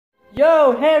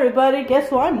Yo, hey everybody, guess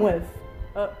who I'm with?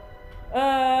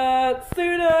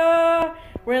 Suna!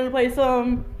 We're gonna play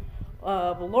some,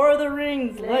 Lord of the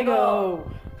Rings,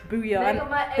 Lego. Booyah. Lego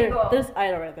my ego. There's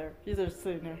Ida right there. These are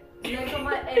Suna. Lego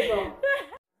my ego.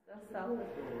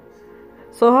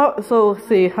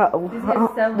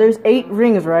 There's 8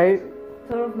 rings, right?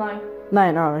 Total of 9.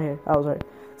 9, oh, okay, I was right.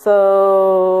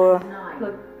 So,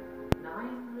 9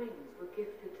 rings were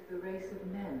gifted to the race of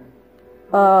men.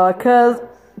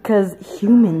 cause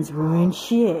humans ruin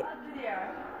shit.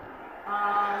 They're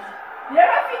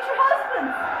my future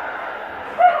husbands!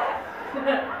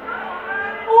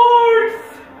 Horse!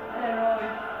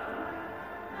 Arrows.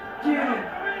 Dude,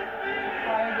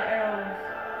 Fire the arrows.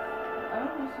 I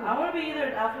don't know. I wanna be either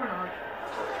an elf or an orc.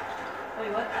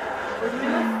 Wait, what? We're doing this?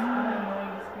 I don't know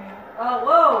this game. Oh,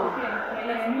 whoa! Okay,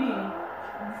 That's me.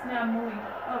 This now I'm moving.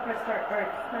 Oh, press start. Alright.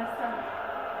 Press start.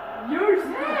 Yours?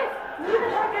 Who the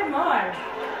heck am I?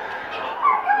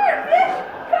 Come here, bitch!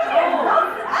 Come here!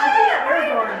 Oh, I see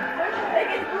Aragorn.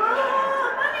 Take it!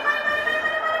 Money!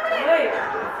 Wait,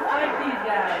 fight these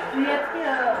guys. You have to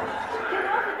get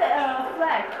off with the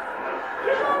flag.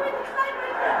 Get off with the flag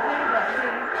right there. There you go.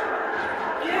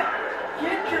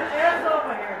 Get your ass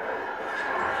over here.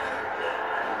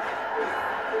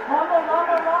 Mama.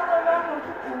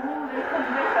 Ooh, they're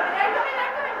coming.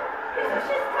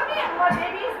 She's coming in, my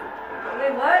babies.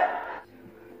 Wait, what?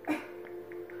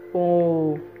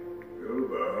 Oh.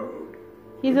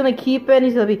 He's gonna keep it and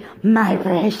he's gonna be my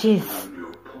precious.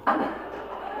 Now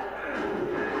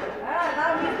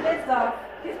he's pissed off.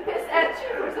 He's pissed at you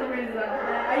for some reason.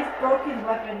 I broke his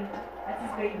weapon. That's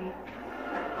his baby.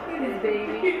 His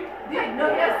baby. Dude, no,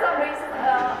 he has some racist,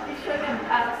 he shouldn't have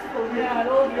asked for you. Yeah, I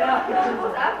told you. Yeah, he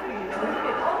goes after you.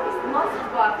 All these monsters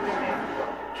go after him.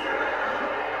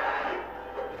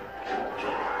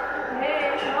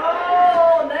 Hey,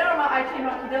 oh, never mind. I came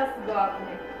up, he does go after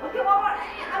me. Okay, one more.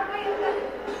 I'm going.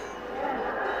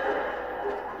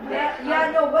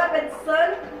 Yeah, no weapon, son.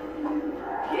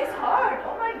 He's hard.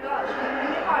 Oh my god.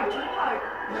 Really hard.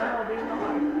 No, there's no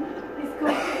hard. He's cool.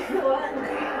 He's what?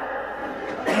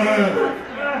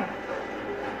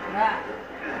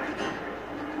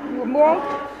 You more? Oh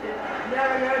shit. Yeah,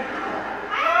 good.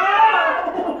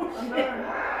 Oh shit.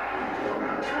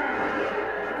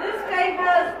 This guy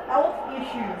has health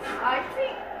issues. I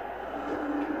think,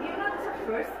 even though this is the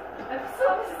first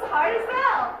episode, this is hard as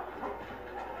hell.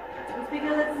 It's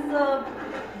because it's a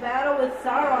battle with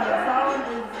Sauron. And Sauron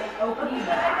is like OP. I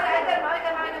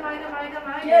got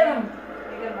mine. Get him!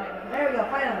 I got mine. There we go,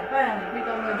 finally. We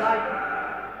don't gonna die.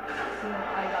 No,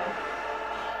 I died.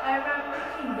 I remember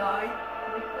he died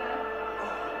like that.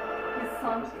 His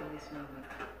son. In this moment,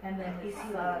 And then his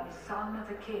his son of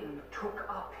the king took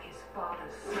up his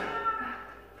father's sword.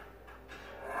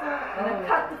 And then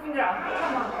cut the finger off.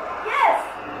 Come on. Yes!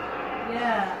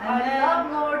 Yeah, I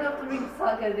love Lord of the Rings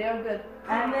saga. They are good.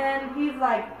 and then he's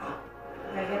like,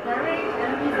 I get that ring,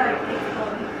 and he's like,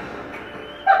 exploding.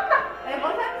 Hey,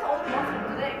 what happens to all the monsters?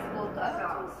 Do they explode? I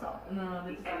don't think so. No,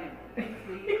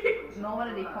 this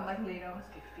Normally they come back later.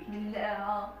 We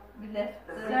left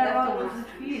the Sauron was leftovers.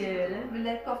 defeated. We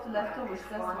let go of the leftovers.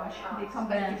 That's why they come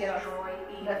back to get us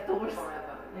leftovers.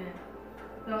 Yeah.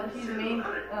 So he's the main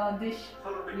dish.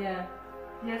 Yeah.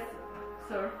 Yes,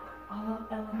 sir. I love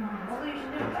elements. Although you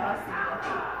should never trust him.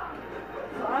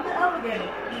 So I'm an elf again.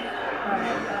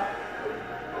 Alright.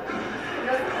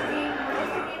 What's the game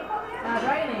called again?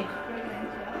 Dragon Age.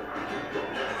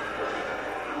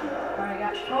 Alright, I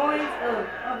got coins.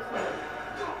 Oh, sorry.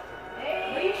 Hey!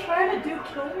 What are you trying to do?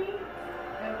 Kill me?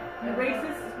 The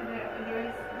racist?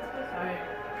 Alright.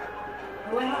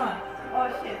 Oh, wait, hold on. Oh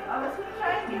shit, I was gonna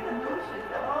try and get the bullshit.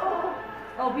 Oh!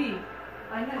 Oh, B.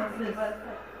 I know What's this? but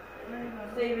very well.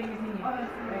 Save and continue. Oh,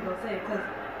 There you go, save. Because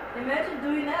imagine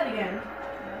doing that again.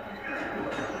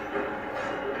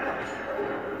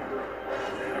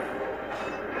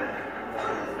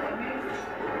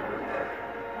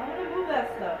 I want to move that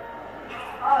stuff.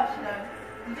 Oh shit,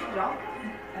 did you jump?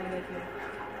 I make it.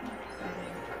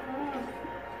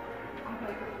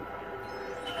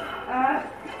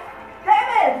 Damn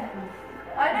it!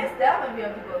 I know that one we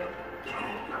have to go.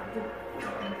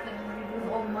 We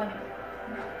lose all the money.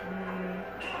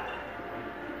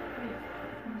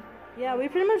 Yeah, we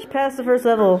pretty much passed the first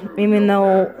level, even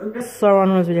though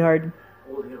Sauron was really hard.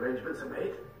 All the arrangements are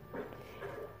made.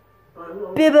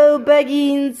 Bilbo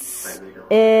Baggins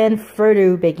and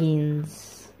Frodo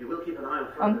Baggins. You will keep an eye on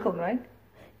Frodo. Uncle, right?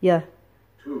 Yeah.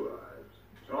 2 eyes,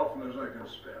 as often as I can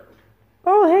spare them.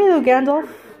 Oh, hey, little Gandalf.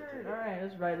 Alright,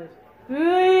 let's ride this.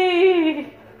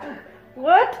 Whee!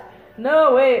 What?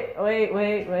 No, wait.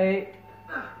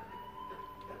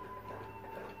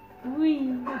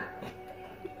 Wee.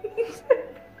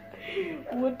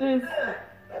 What is?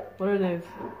 What are those?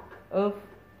 Oh,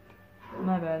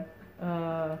 my bad.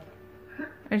 Are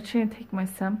you trying to take my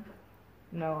Sam?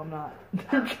 No, I'm not.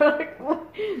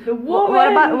 The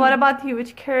woman. What about you?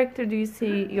 Which character do you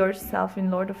see yourself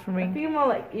in Lord of the I Rings? think I'm more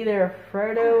like either a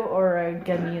Frodo or a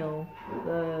Gamil,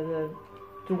 the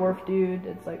dwarf dude.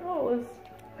 It's like, oh, it's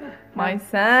My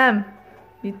Sam.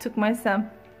 You took my Sam.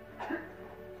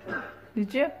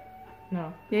 Did you?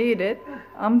 no. Yeah, you did.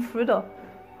 I'm Frodo.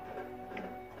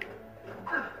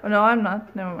 Oh no, I'm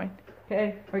not. Never mind.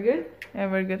 Okay, we're good.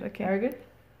 Yeah, we're good. Okay. Very good.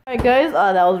 Alright, guys.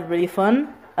 That was really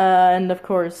fun. And of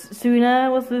course, Suna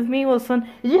was with me. It was fun.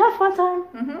 Did you have fun time?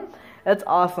 Mhm. That's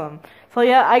awesome. So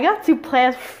yeah, I got to play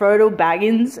as Frodo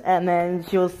Baggins, and then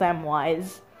she was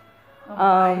Samwise.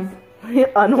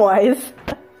 Unwise.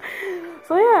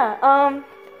 So yeah,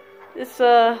 it's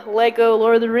Lego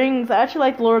Lord of the Rings. I actually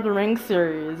like the Lord of the Rings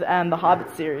series and the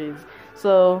Hobbit series.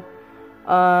 So,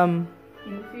 In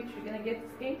the future, you're gonna get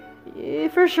this game? yeah,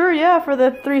 for sure, yeah, for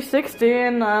the 360,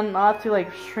 and I'll have to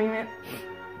like stream it.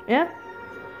 Yeah.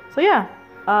 So yeah,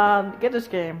 get this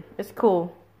game. It's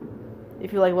cool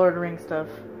if you like Lord of the Rings stuff.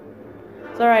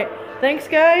 It's alright. Thanks,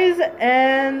 guys,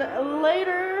 and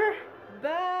later.